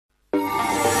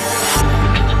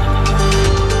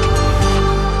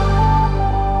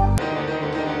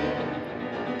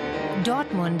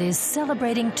Dortmund is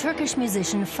celebrating Turkish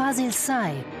musician Fazil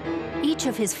Say. Each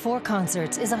of his 4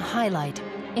 concerts is a highlight,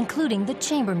 including the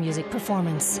chamber music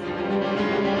performance.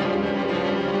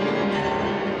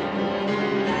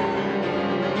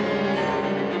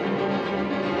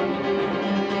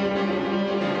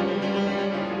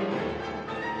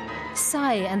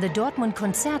 Say and the Dortmund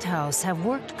Konzerthaus have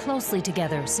worked closely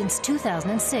together since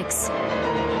 2006.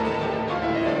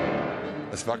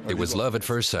 It was love at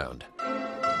first sound.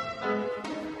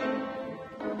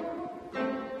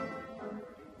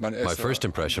 My first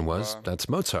impression was, that's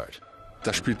Mozart.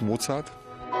 Da spielt Mozart.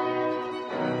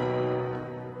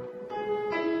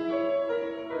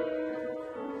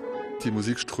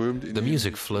 The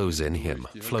music flows in him,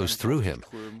 flows through him.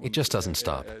 It just doesn't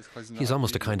stop. He's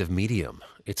almost a kind of medium.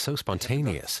 It's so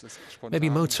spontaneous. Maybe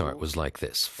Mozart was like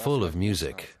this, full of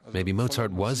music. Maybe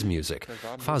Mozart was music.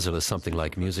 Fazil is something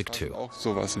like music too.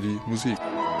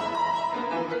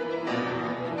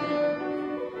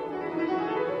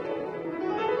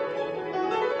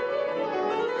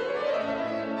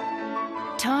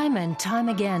 Time and time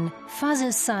again,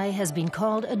 Fazil Say has been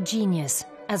called a genius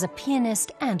as a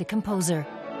pianist and a composer.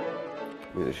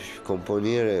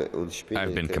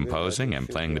 I've been composing and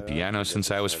playing the piano since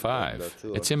I was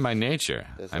 5. It's in my nature.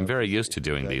 I'm very used to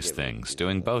doing these things,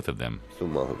 doing both of them.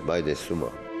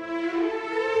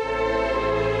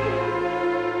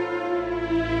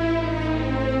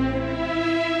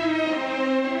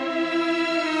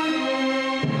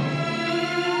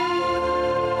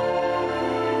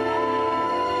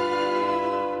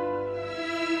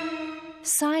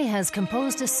 Say has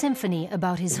composed a symphony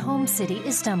about his home city,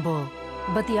 Istanbul.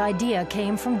 But the idea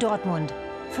came from Dortmund,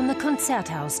 from the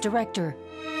Konzerthaus director.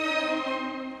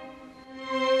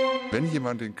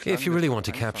 If you really want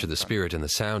to capture the spirit and the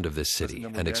sound of this city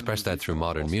and express that through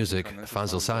modern music,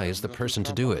 Fazil Say is the person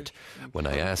to do it. When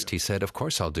I asked, he said, of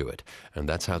course I'll do it. And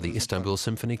that's how the Istanbul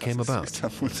Symphony came about.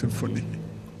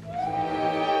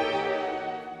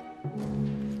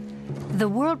 The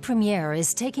world premiere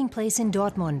is taking place in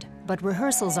Dortmund, but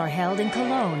rehearsals are held in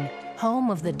Cologne,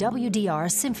 home of the WDR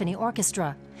Symphony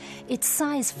Orchestra. It's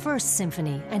Say's first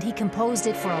symphony, and he composed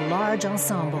it for a large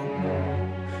ensemble.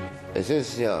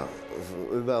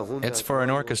 It's for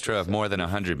an orchestra of more than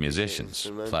 100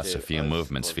 musicians, plus a few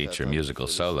movements feature musical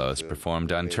solos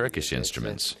performed on Turkish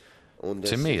instruments.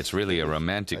 To me, it's really a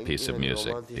romantic piece of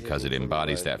music because it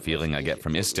embodies that feeling I get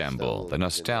from Istanbul, the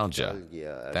nostalgia.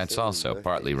 That's also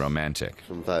partly romantic.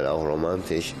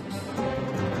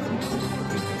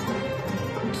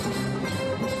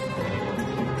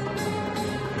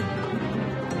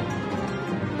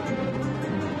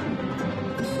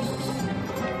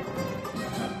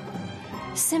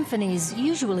 Symphonies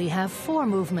usually have 4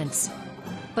 movements,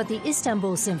 but the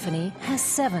Istanbul Symphony has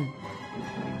 7.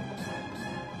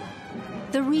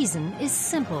 The reason is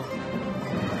simple.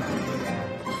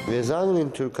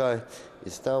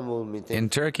 In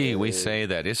Turkey, we say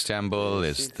that Istanbul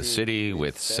is the city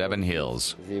with 7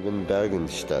 hills.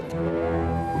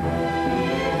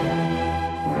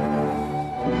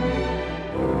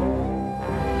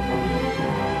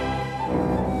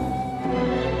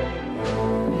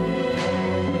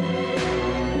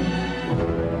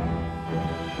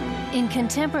 In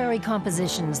contemporary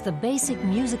compositions, the basic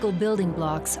musical building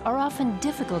blocks are often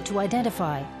difficult to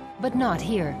identify, but not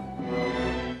here.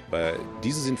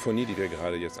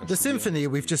 The symphony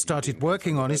we've just started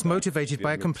working on is motivated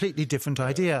by a completely different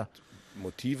idea.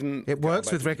 It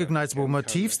works with recognizable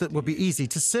motifs that will be easy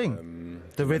to sing.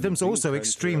 The rhythm's also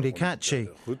extremely catchy,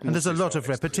 and there's a lot of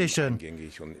repetition.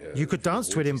 You could dance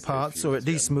to it in parts, or at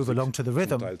least move along to the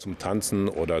rhythm.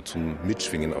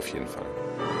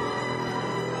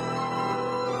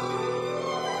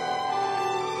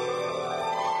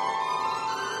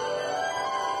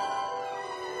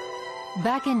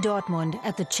 Back in Dortmund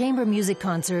at the chamber music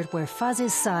concert where Fazil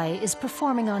Say is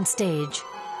performing on stage.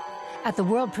 At the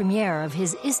world premiere of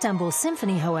his Istanbul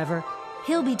Symphony, however,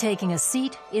 he'll be taking a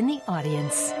seat in the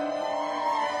audience.